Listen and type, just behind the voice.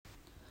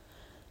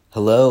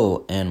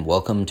Hello, and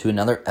welcome to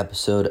another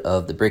episode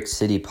of the Brick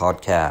City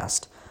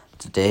Podcast.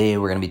 Today,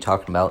 we're going to be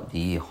talking about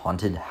the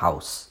Haunted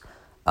House.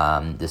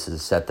 This is a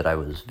set that I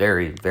was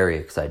very, very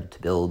excited to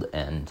build,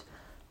 and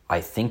I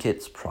think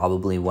it's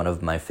probably one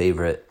of my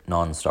favorite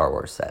non-Star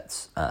Wars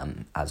sets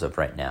as of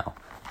right now.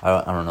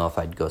 I don't know if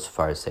I'd go so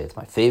far as to say it's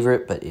my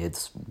favorite, but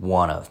it's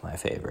one of my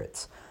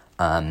favorites.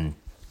 So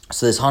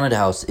this Haunted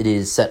House, it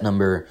is set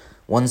number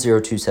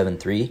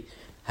 10273,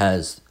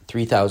 has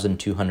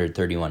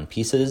 3,231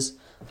 pieces,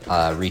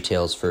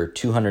 retails for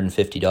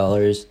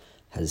 $250,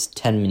 has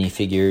 10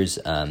 minifigures,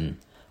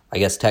 I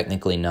guess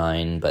technically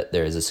 9, but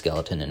there is a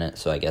skeleton in it,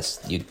 so I guess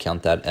you'd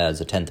count that as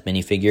a 10th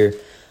minifigure.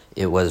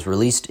 It was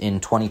released in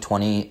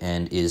 2020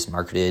 and is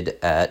marketed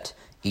at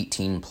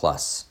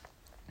 18+.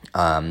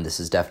 This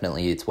is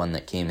definitely, it's one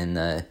that came in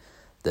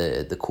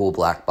the cool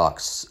black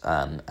box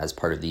as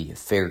part of the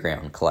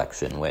Fairground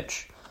collection,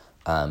 which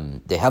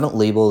they haven't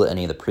labeled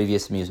any of the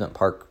previous amusement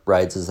park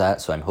rides as that,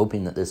 so I'm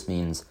hoping that this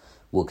means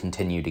we'll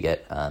continue to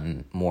get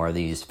more of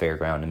these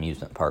Fairground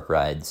amusement park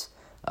rides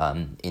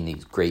in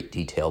these great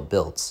detailed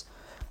builds.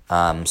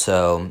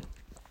 So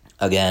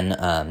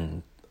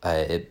again,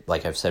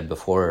 like I've said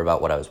before about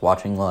what I was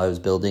watching while I was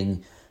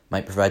building,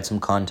 might provide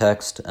some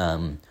context. I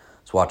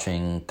was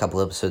watching a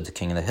couple episodes of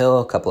King of the Hill,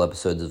 a couple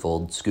episodes of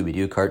old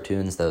Scooby-Doo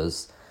cartoons.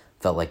 Those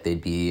felt like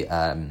they'd be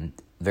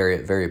very,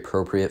 very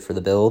appropriate for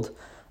the build.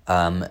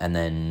 And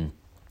then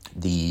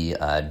the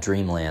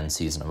Dreamland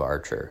season of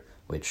Archer,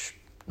 which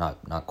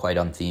not quite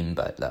on theme,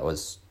 but that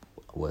was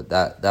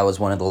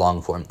one of the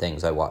long form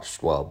things I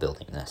watched while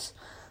building this.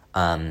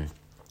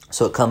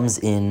 So it comes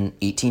in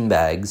 18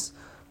 bags,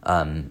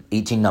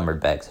 18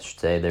 numbered bags, I should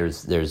say.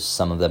 There's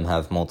some of them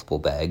have multiple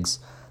bags.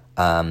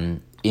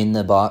 In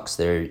the box,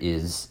 there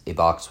is a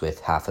box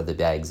with half of the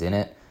bags in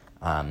it,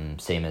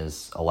 same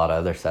as a lot of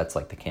other sets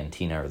like the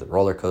Cantina or the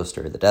roller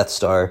coaster or the Death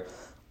Star.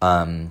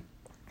 And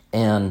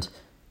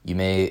you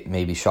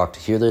may be shocked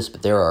to hear this,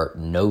 but there are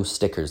no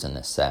stickers in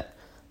this set.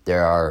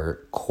 There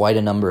are quite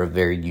a number of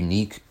very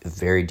unique,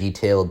 very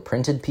detailed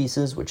printed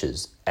pieces, which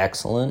is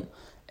excellent,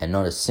 and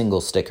not a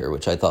single sticker,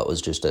 which I thought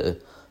was just a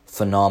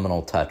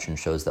phenomenal touch and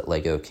shows that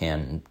LEGO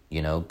can,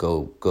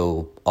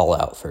 go all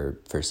out for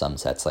some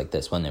sets like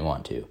this when they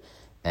want to.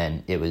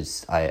 And I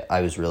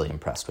was really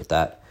impressed with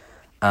that.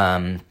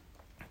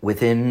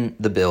 Within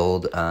the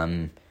build,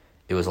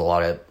 it was a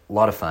lot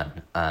of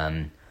fun.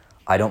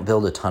 I don't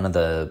build a ton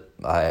of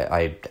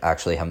I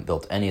actually haven't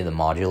built any of the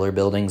modular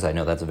buildings. I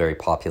know that's a very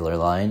popular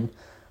line,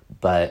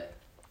 but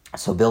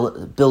so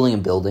building a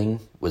building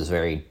was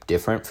very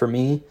different for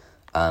me.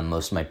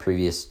 Most of my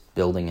previous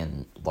building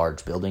and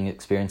large building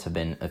experience have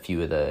been a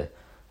few of the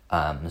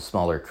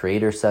smaller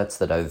creator sets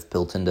that I've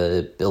built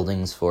into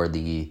buildings for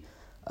the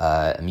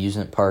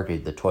amusement park,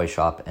 the toy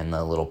shop, and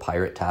the little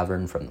pirate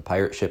tavern from the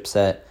pirate ship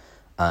set,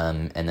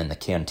 and then the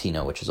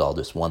Cantina, which is all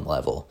just one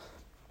level.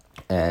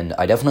 And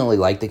I definitely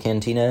like the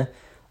Cantina.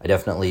 I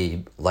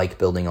definitely like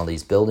building all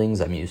these buildings.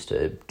 I'm used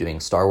to doing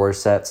Star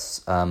Wars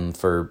sets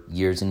for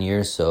years and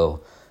years,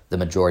 so the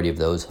majority of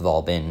those have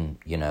all been,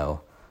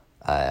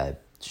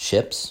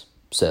 ships.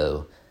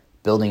 So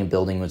building a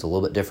building was a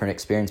little bit different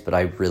experience, but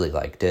I really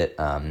liked it.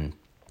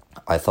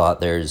 I thought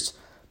there's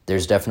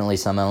definitely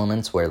some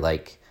elements where,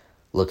 like,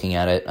 looking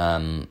at it,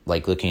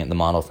 like looking at the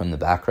model from the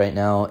back right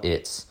now,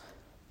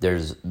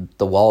 the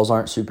walls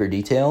aren't super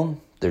detailed.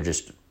 They're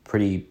just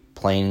pretty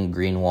plain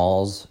green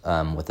walls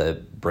with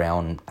a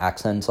brown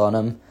accents on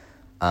them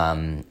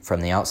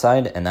from the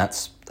outside, and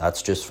that's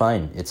just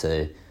fine.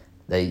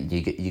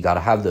 You got to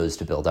have those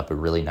to build up a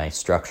really nice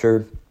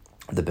structure.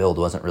 The build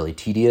wasn't really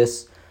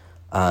tedious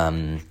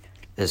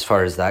as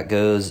far as that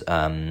goes.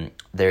 The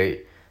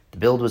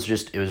build was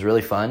it was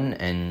really fun,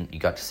 and you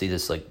got to see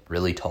this like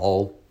really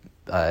tall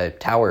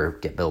tower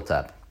get built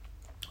up.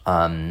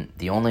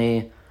 The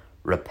only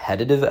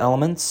repetitive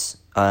elements,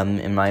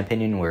 in my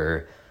opinion,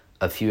 were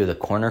a few of the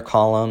corner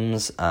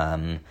columns,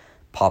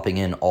 popping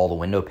in all the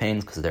window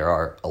panes, because there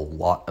are a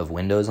lot of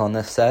windows on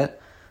this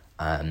set.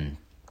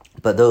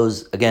 But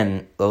those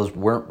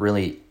weren't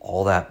really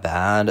all that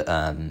bad.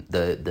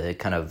 The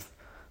kind of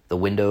the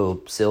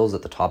window sills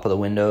at the top of the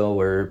window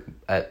were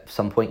at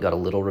some point got a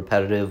little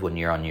repetitive when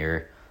you're on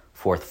your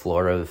fourth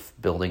floor of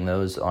building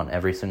those on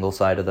every single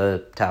side of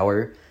the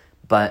tower.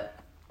 But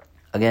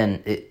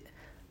again,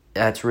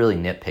 that's really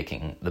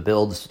nitpicking. The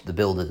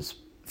build is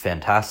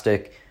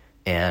fantastic,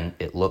 and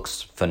it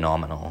looks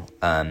phenomenal.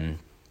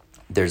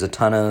 There's a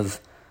ton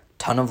of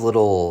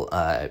little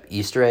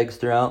Easter eggs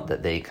throughout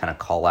that they kind of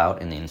call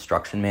out in the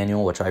instruction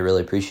manual, which I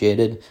really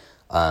appreciated.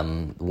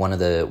 One of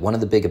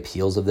the big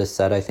appeals of this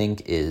set, I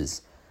think,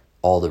 is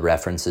all the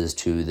references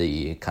to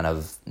the kind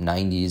of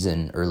 90s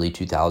and early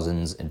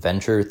 2000s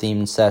adventure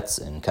themed sets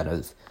and kind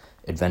of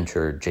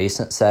adventure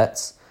adjacent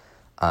sets.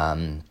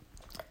 And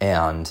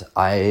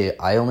I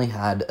only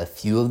had a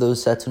few of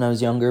those sets when I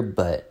was younger,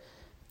 but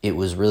it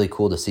was really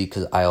cool to see,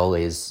 because I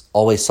always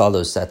saw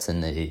those sets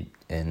in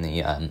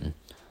the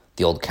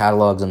old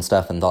catalogs and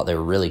stuff and thought they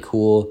were really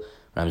cool.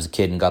 When I was a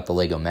kid and got the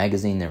Lego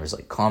magazine, there was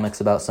like comics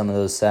about some of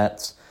those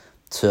sets.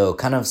 So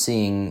kind of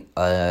seeing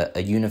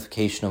a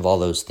unification of all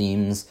those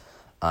themes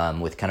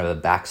with kind of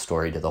a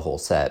backstory to the whole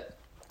set.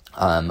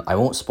 I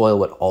won't spoil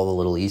what all the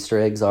little Easter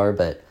eggs are,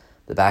 but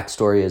the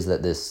backstory is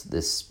that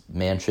this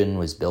mansion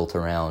was built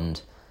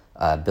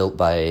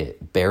by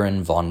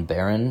Baron von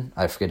Baron.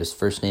 I forget his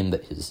first name,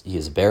 but he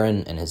is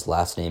Baron, and his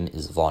last name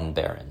is von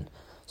Baron.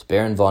 So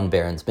Baron von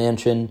Baron's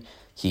mansion.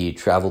 He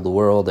traveled the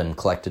world and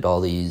collected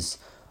all these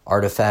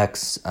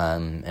artifacts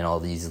and all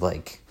these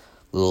like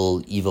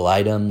little evil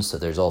items. So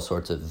there's all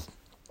sorts of,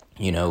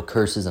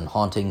 curses and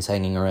hauntings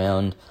hanging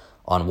around.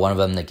 On one of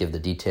them, they give the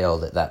detail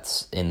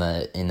that's in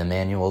the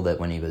manual, that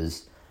when he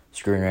was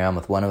screwing around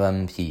with one of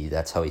them,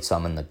 that's how he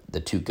summoned the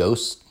two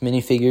ghost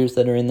minifigures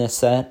that are in this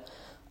set.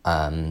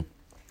 And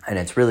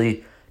it's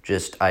really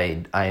just,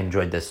 I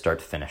enjoyed this start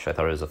to finish. I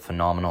thought it was a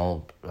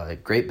phenomenal,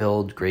 great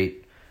build,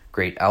 great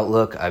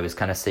outlook. I was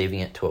kind of saving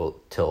it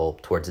till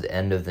towards the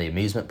end of the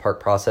amusement park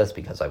process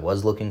because I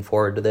was looking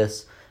forward to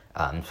this.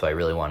 So I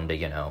really wanted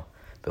to,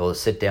 be able to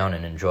sit down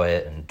and enjoy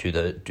it and do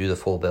the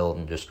full build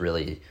and just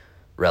really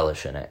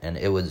relish in it. And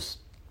it was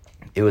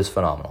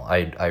phenomenal.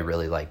 I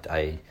really liked.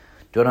 I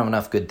don't have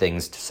enough good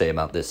things to say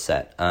about this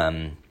set.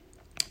 And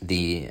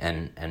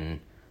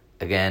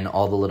again,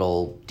 all the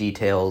little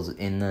details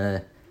in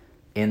the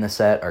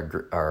set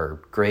are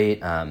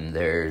great.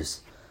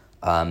 There's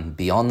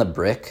Beyond the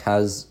Brick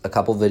has a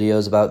couple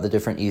videos about the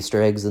different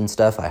Easter eggs and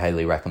stuff. I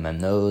highly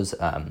recommend those.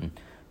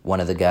 One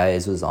of the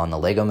guys was on the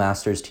Lego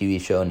Masters TV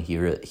show, and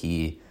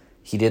he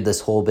did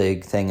this whole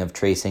big thing of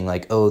tracing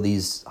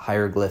these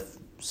hieroglyphs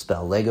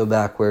spell Lego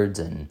backwards,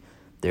 and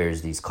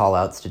there's these call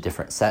outs to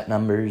different set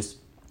numbers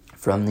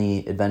from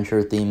the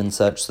adventure theme and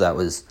such. So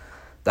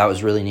that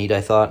was really neat,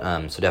 I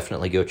thought. So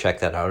definitely go check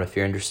that out if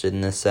you're interested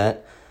in this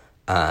set.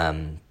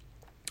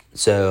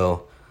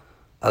 So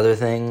other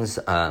things,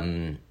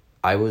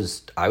 I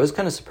was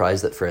kind of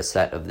surprised that for a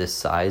set of this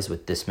size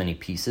with this many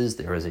pieces,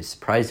 there was a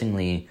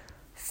surprisingly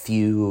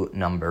few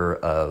number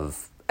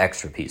of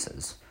extra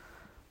pieces.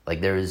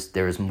 Like there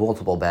was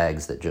multiple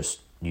bags that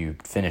just you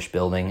finish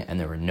building, and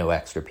there were no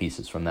extra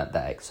pieces from that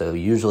bag. So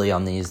usually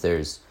on these,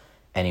 there's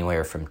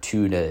anywhere from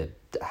 2 to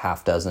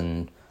half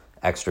dozen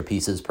extra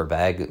pieces per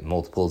bag,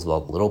 multiples of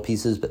all the little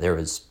pieces. But there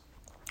was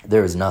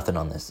nothing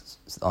on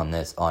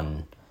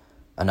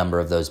a number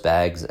of those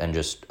bags, and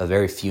just a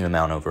very few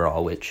amount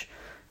overall. Which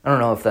I don't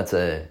know if that's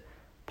a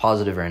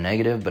positive or a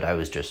negative, but I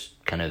was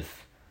just kind of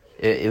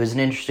it was an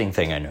interesting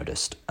thing I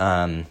noticed.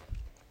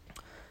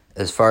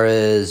 As far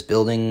as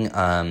building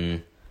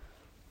the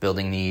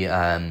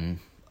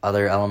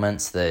other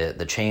elements,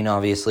 the chain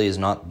obviously is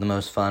not the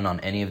most fun on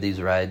any of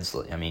these rides.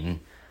 I mean,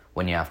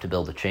 when you have to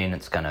build a chain,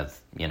 it's kind of,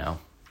 you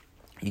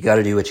got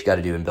to do what you got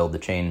to do and build the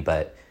chain,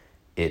 but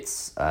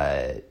it's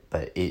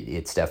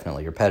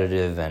definitely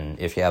repetitive, and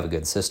if you have a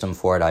good system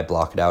for it, I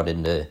block it out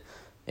into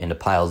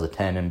piles of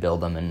 10 and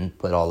build them and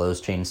put all those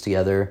chains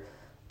together.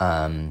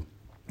 And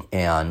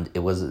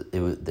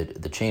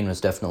the chain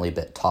was definitely a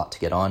bit taut to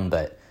get on,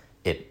 but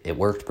it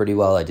worked pretty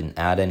well. I didn't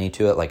add any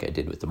to it like I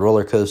did with the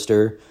roller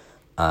coaster.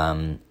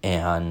 And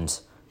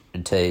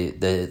I'd say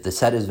the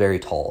set is very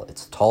tall.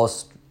 It's the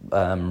tallest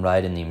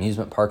ride in the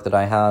amusement park that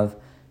I have.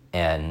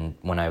 And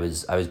when I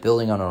was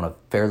building on a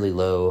fairly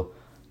low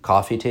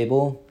coffee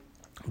table,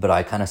 but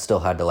I kind of still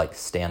had to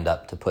stand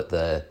up to put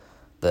the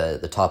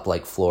top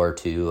floor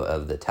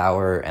of the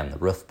tower and the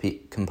roof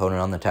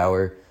component on the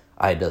tower.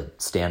 I had to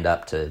stand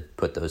up to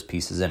put those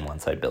pieces in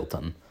once I built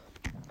them.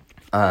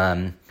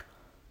 As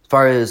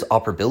far as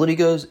operability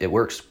goes, it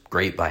works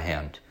great by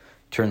hand.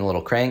 Turn the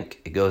little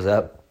crank, it goes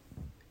up,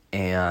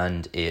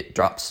 and it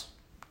drops,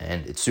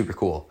 and it's super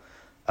cool.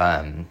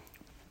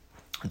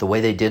 The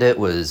way they did it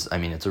was,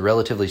 it's a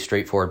relatively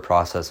straightforward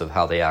process of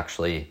how they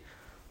actually,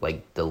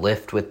 the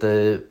lift with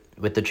the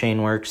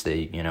chain works.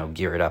 They,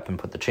 gear it up and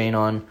put the chain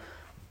on,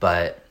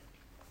 but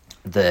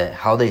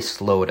how they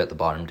slow it at the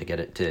bottom to get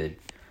it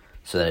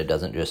so that it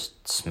doesn't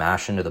just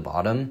smash into the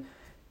bottom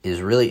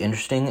is really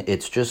interesting.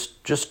 It's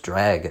just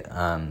drag.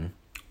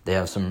 They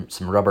have some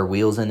rubber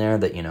wheels in there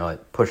that,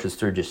 it pushes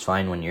through just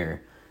fine when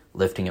you're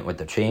lifting it with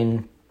the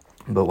chain.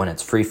 But when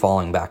it's free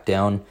falling back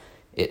down,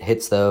 it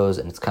hits those,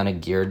 and it's kind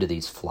of geared to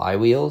these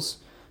flywheels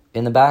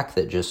in the back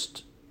that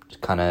just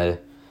kind of,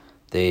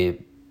 they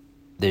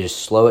just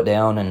slow it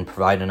down and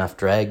provide enough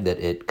drag that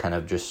it kind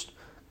of just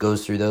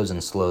goes through those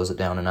and slows it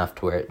down enough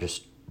to where it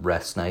just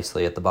rests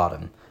nicely at the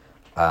bottom.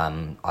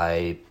 I'm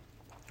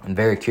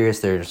very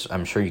curious.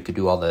 I'm sure you could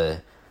do all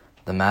the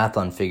math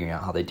on figuring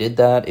out how they did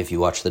that. If you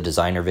watch the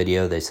designer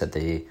video, they said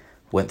they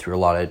went through a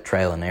lot of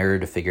trial and error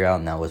to figure out,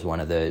 and that was one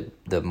of the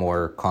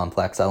more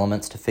complex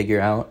elements to figure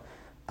out.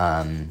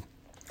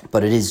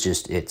 But it is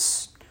just,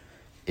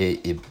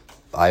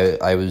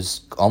 I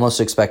was almost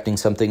expecting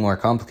something more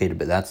complicated,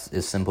 but that's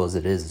as simple as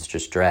it is. It's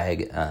just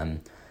drag.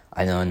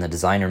 I know in the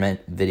designer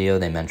video,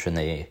 they mentioned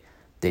they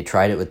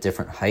tried it with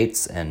different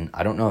heights, and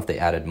I don't know if they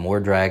added more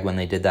drag when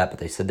they did that, but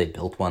they said they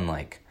built one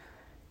I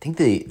think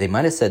they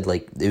might have said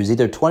it was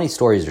either 20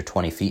 stories or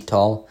 20 feet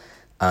tall.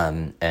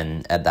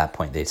 And at that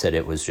point they said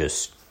it was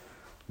just,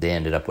 they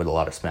ended up with a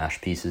lot of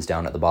smashed pieces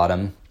down at the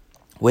bottom.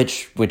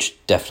 which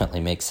definitely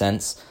makes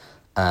sense.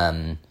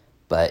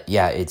 But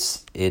yeah,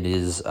 it's a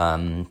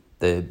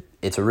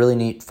really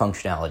neat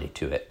functionality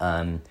to it.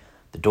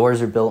 The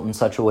doors are built in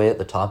such a way at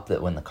the top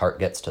that when the cart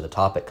gets to the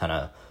top, it kind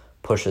of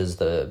pushes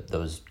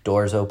those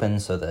doors open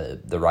so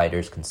the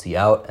riders can see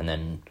out, and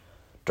then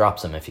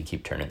drops them if you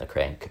keep turning the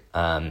crank.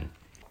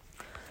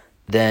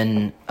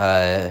 Then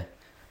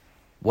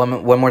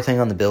one more thing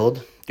on the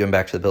build, going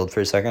back to the build for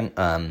a second,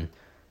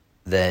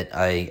 that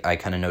I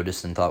kind of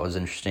noticed and thought was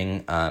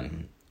interesting.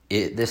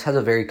 This has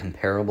a very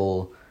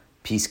comparable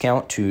piece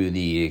count to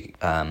the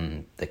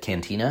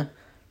Cantina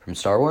from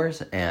Star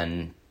Wars,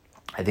 and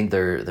I think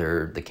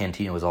the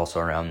Cantina was also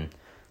around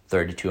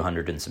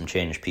 3,200 and some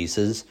change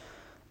pieces.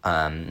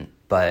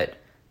 But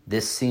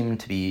this seemed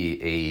to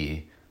be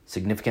a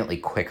significantly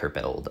quicker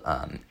build.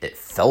 It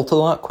felt a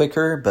lot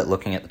quicker, but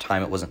looking at the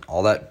time, it wasn't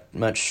all that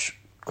much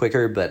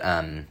quicker. But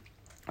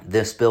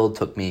this build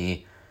took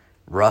me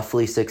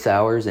roughly 6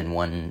 hours in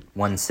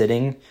one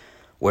sitting,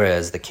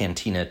 whereas the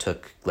Cantina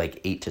took like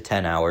 8 to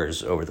 10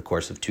 hours over the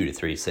course of 2 to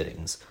 3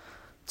 sittings.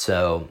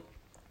 So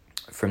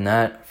from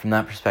that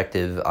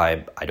perspective,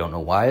 I don't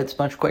know why it's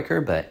much quicker,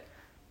 but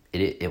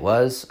it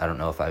was. I don't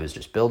know if I was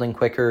just building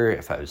quicker,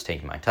 if I was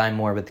taking my time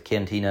more with the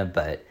Cantina,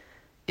 but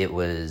it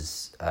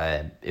was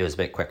a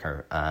bit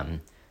quicker.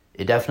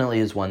 It definitely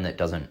is one that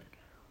doesn't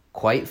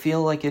quite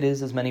feel like it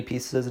is as many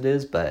pieces as it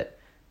is, but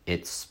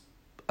it's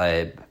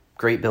a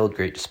great build,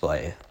 great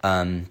display.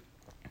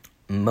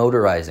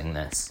 Motorizing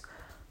this.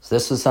 So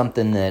this was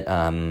something that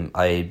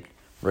I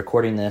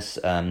recording this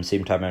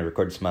same time I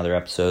recorded some other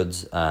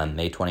episodes,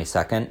 May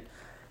 22nd,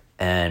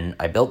 and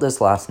I built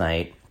this last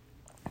night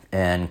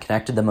and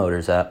connected the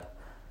motors up,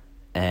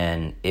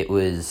 and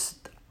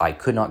I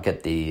could not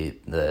get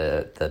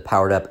the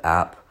Powered Up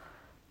app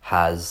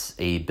has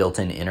a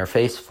built-in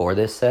interface for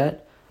this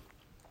set,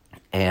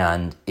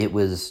 and it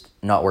was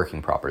not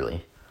working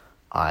properly.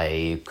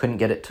 I couldn't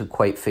get it to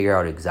quite figure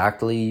out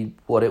exactly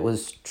what it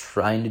was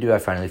trying to do. I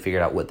finally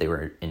figured out what they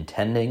were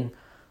intending,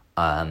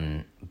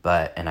 and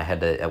I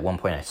had to, at one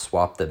point I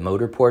swapped the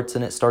motor ports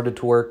and it started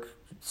to work,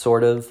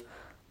 sort of,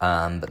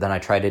 but then I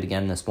tried it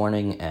again this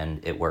morning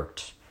and it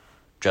worked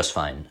just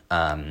fine.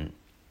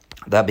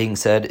 That being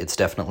said, it's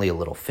definitely a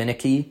little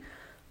finicky.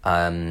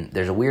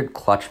 There's a weird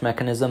clutch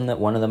mechanism that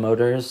one of the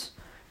motors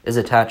is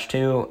attached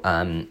to.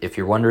 If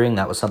you're wondering,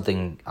 that was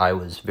something I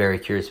was very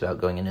curious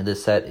about going into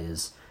this set,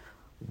 is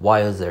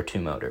why is there 2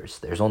 motors?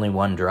 There's only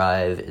one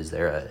drive. Is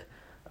there a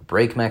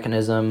brake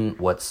mechanism?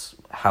 What's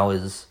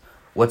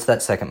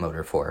that second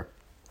motor for?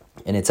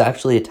 And it's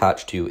actually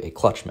attached to a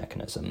clutch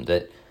mechanism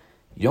that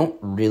you don't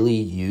really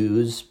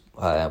use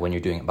when you're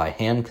doing it by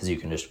hand, because you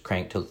can just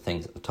crank till the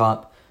thing's at the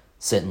top,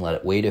 sit and let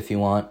it wait if you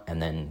want,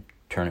 and then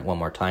turn it one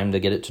more time to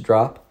get it to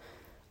drop.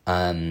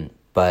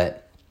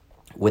 But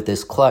with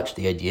this clutch,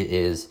 the idea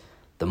is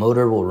the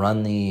motor will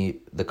run the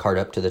cart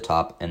up to the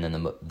top, and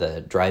then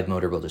the drive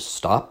motor will just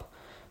stop,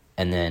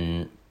 and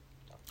then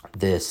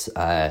this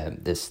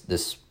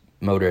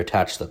motor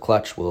attached to the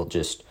clutch will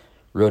just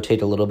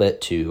rotate a little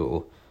bit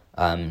to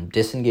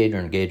disengage or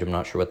engage. I'm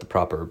not sure what the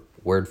proper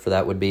word for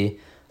that would be.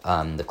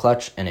 The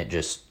clutch, and it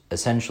just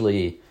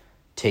essentially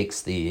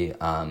takes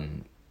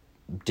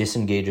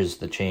disengages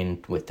the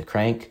chain with the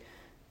crank,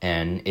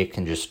 and it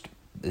can just,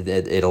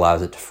 it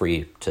allows it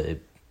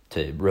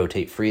to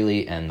rotate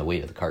freely, and the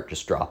weight of the cart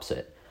just drops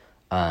it.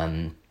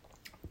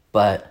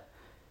 But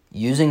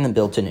using the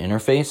built-in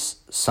interface,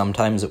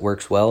 sometimes it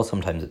works well,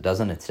 sometimes it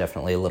doesn't. It's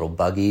definitely a little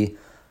buggy.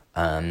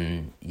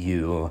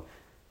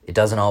 It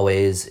doesn't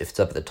always, if it's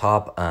up at the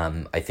top.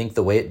 I think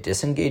the way it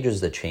disengages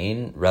the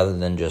chain, rather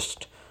than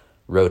just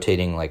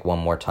rotating like one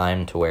more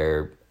time to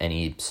where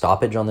any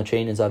stoppage on the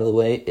chain is out of the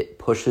way, it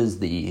pushes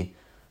the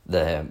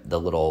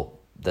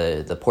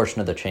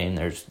portion of the chain.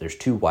 There's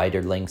 2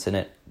 wider links in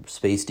it,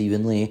 spaced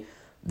evenly,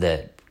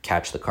 that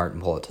catch the cart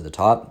and pull it to the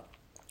top,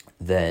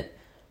 that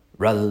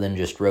rather than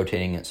just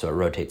rotating it so it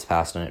rotates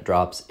fast and it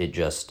drops, it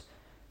just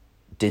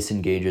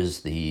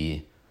disengages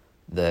the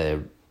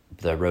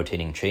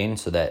rotating chain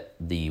so that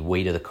the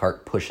weight of the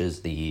cart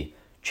pushes the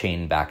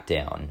chain back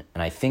down.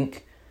 And I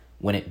think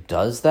when it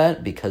does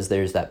that, because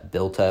there's that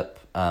built up,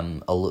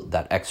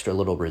 that extra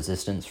little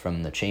resistance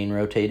from the chain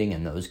rotating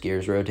and those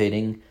gears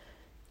rotating,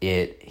 when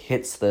it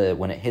hits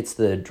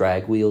the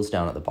drag wheels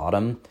down at the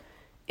bottom,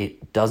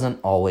 it doesn't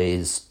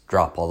always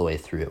drop all the way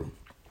through.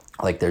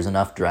 Like, there's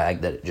enough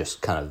drag that it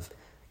just kind of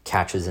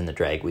catches in the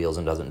drag wheels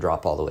and doesn't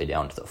drop all the way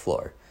down to the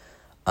floor.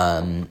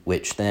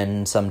 Which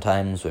then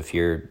sometimes if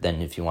you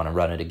want to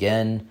run it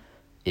again,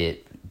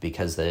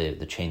 because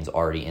the chain's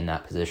already in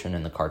that position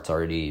and the cart's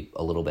already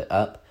a little bit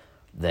up,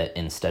 that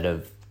instead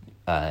of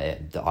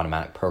the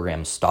automatic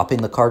program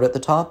stopping the cart at the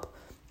top,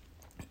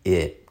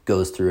 it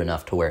goes through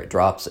enough to where it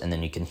drops, and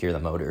then you can hear the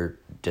motor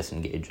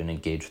disengage and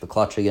engage the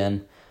clutch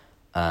again.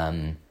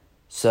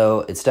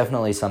 So it's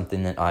definitely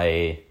something that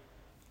I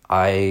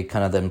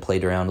kind of then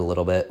played around a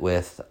little bit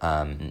with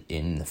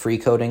in the free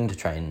coding to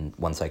try, and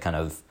once I kind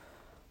of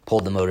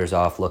pulled the motors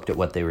off, looked at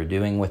what they were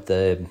doing with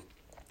the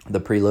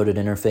preloaded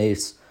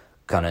interface,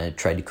 kind of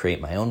tried to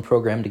create my own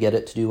program to get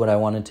it to do what I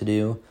wanted to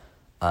do,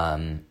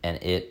 and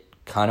it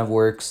kind of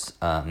works.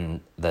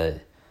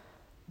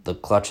 The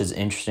clutch is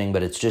interesting,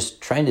 but it's just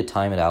trying to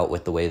time it out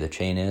with the way the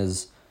chain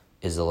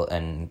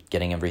and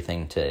getting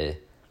everything to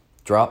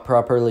drop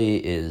properly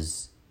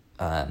is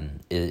a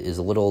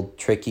little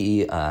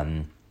tricky.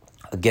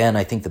 Again,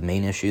 I think the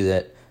main issue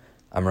that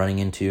I'm running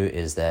into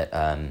is that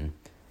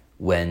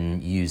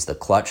when you use the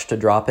clutch to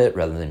drop it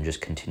rather than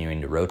just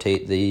continuing to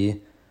rotate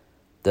the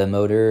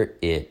motor,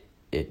 it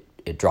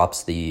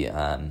drops the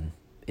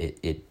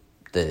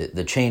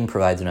chain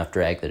provides enough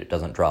drag that it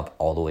doesn't drop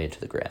all the way to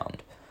the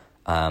ground.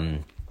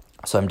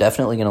 So I'm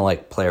definitely going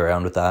to play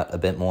around with that a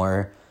bit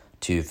more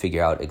to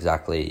figure out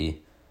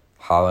exactly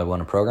how I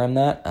want to program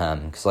that.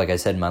 Because like I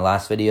said in my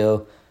last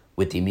video,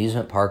 with the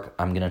amusement park,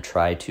 I'm going to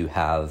try to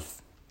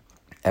have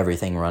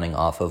everything running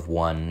off of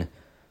one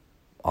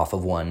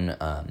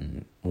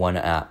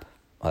app.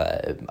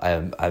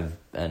 I've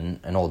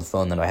an old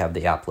phone that I have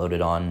the app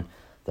loaded on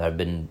that I've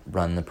been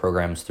running the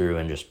programs through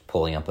and just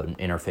pulling up an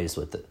interface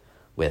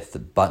with the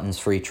buttons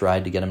for each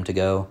ride to get them to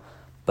go.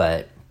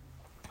 But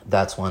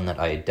that's one that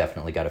I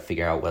definitely got to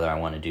figure out whether I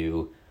want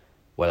to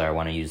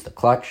use the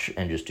clutch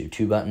and just do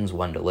 2 buttons,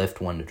 one to lift,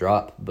 one to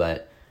drop.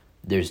 But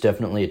there's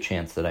definitely a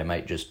chance that I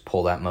might just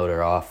pull that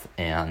motor off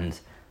and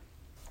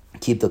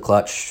keep the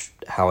clutch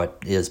how it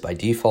is by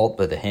default,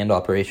 but the hand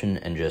operation,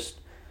 and just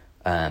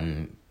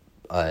program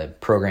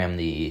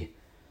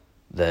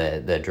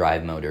the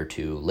drive motor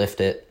to lift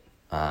it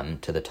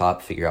to the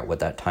top, figure out what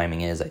that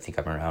timing is. I think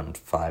I'm around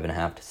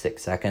 5.5 to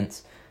 6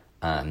 seconds.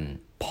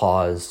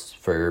 Pause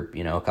for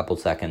a couple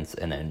seconds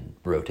and then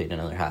rotate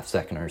another half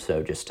second or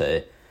so just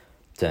to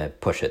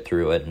push it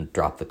through it and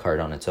drop the cart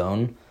on its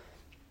own.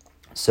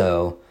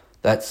 So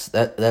that's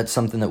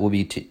something that will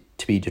be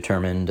to be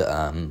determined.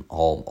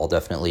 I'll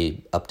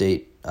definitely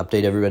update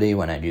everybody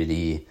when I do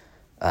the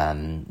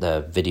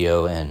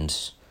video and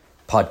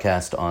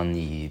podcast on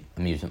the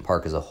amusement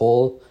park as a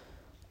whole.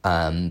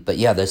 But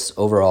yeah, this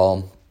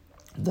overall,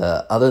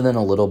 other than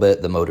a little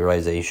bit the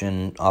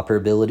motorization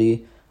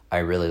operability, I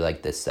really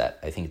like this set.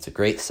 I think it's a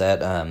great set.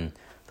 The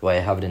way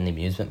I have it in the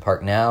amusement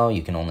park now,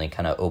 you can only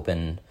kind of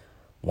open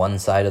one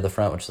side of the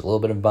front, which is a little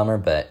bit of a bummer,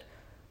 but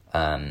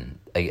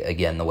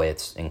again, the way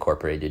it's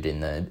incorporated in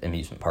the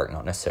amusement park,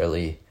 not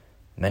necessarily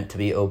meant to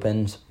be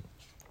opened,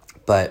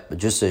 but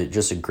just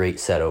a great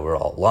set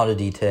overall. A lot of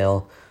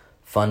detail,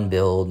 fun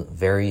build,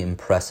 very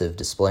impressive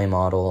display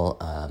model.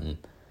 A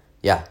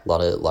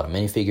lot of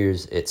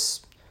minifigures.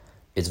 It's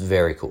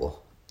very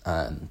cool.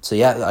 So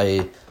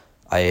yeah,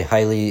 I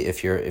highly,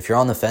 if you're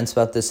on the fence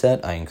about this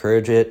set, I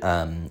encourage it.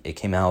 It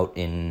came out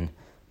in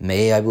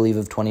May, I believe,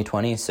 of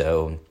 2020,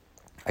 so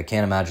I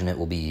can't imagine it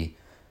will be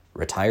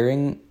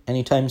retiring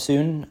anytime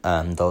soon.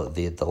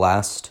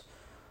 The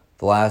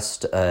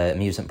last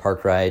amusement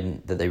park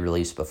ride that they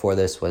released before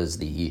this was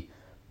the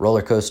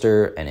roller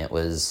coaster, and it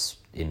was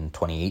in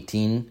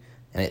 2018,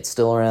 and it's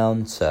still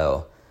around.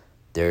 So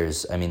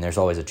there's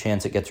always a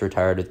chance it gets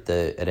retired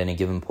at any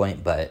given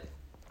point, but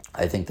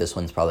I think this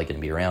one's probably going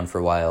to be around for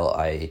a while.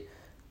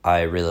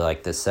 I really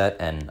like this set,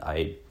 and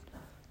I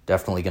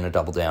definitely going to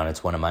double down.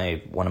 It's one of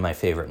my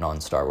favorite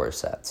non-Star Wars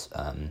sets.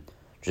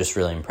 Just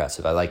really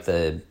impressive. I like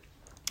the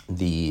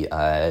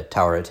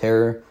Tower of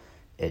Terror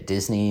at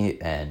Disney,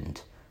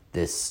 and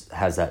this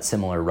has that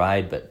similar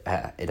ride, but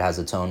it has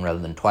its own, rather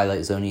than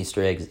Twilight Zone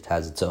Easter eggs, it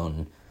has its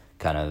own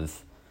kind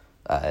of,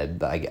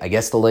 I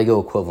guess the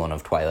Lego equivalent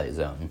of Twilight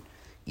Zone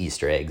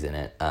Easter eggs in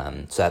it.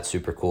 So that's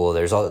super cool.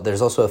 There's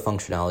also a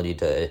functionality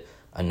to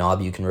a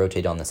knob you can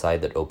rotate on the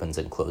side that opens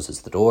and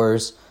closes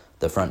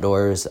the front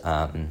doors.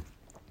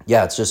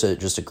 It's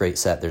just a great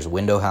set. There's a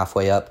window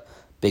halfway up,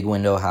 big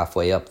window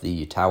halfway up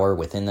the tower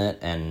within it,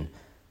 and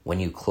when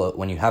you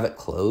have it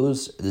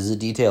closed, this is a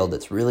detail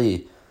that's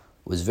really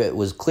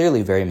was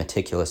clearly very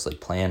meticulously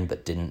planned,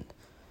 but didn't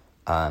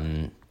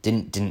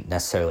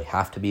necessarily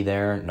have to be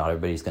there. Not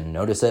everybody's going to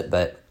notice it,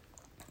 but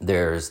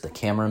there's the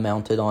camera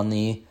mounted on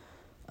the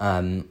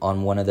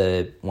on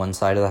one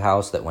side of the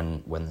house that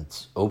when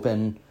it's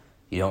open,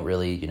 you don't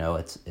really,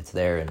 it's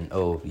there, and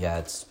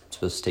it's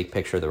supposed to take a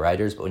picture of the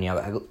riders, but when you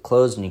have it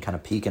closed and you kind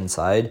of peek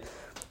inside,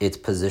 it's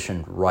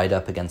positioned right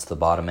up against the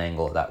bottom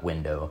angle of that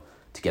window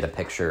to get a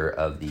picture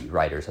of the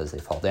riders as they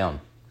fall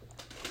down.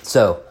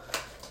 So,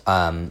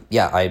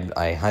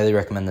 I highly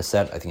recommend this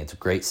set. I think it's a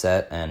great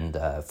set and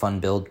fun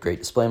build, great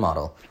display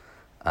model,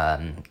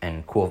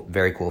 and cool,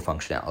 very cool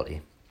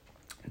functionality.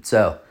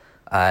 So,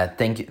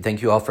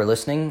 thank you all for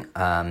listening.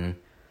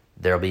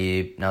 There'll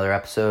be another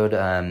episode.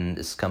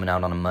 This is coming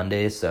out on a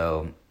Monday,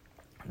 so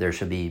there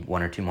should be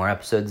 1 or 2 more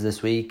episodes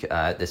this week.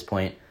 At this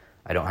point,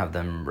 I don't have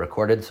them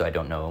recorded, so I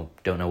don't know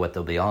what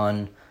they'll be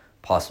on.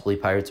 Possibly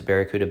Pirates of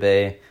Barracuda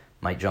Bay.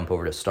 Might jump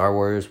over to Star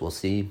Wars. We'll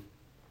see.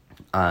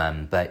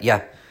 But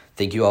yeah,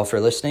 thank you all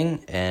for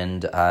listening,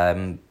 and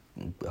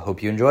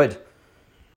hope you enjoyed.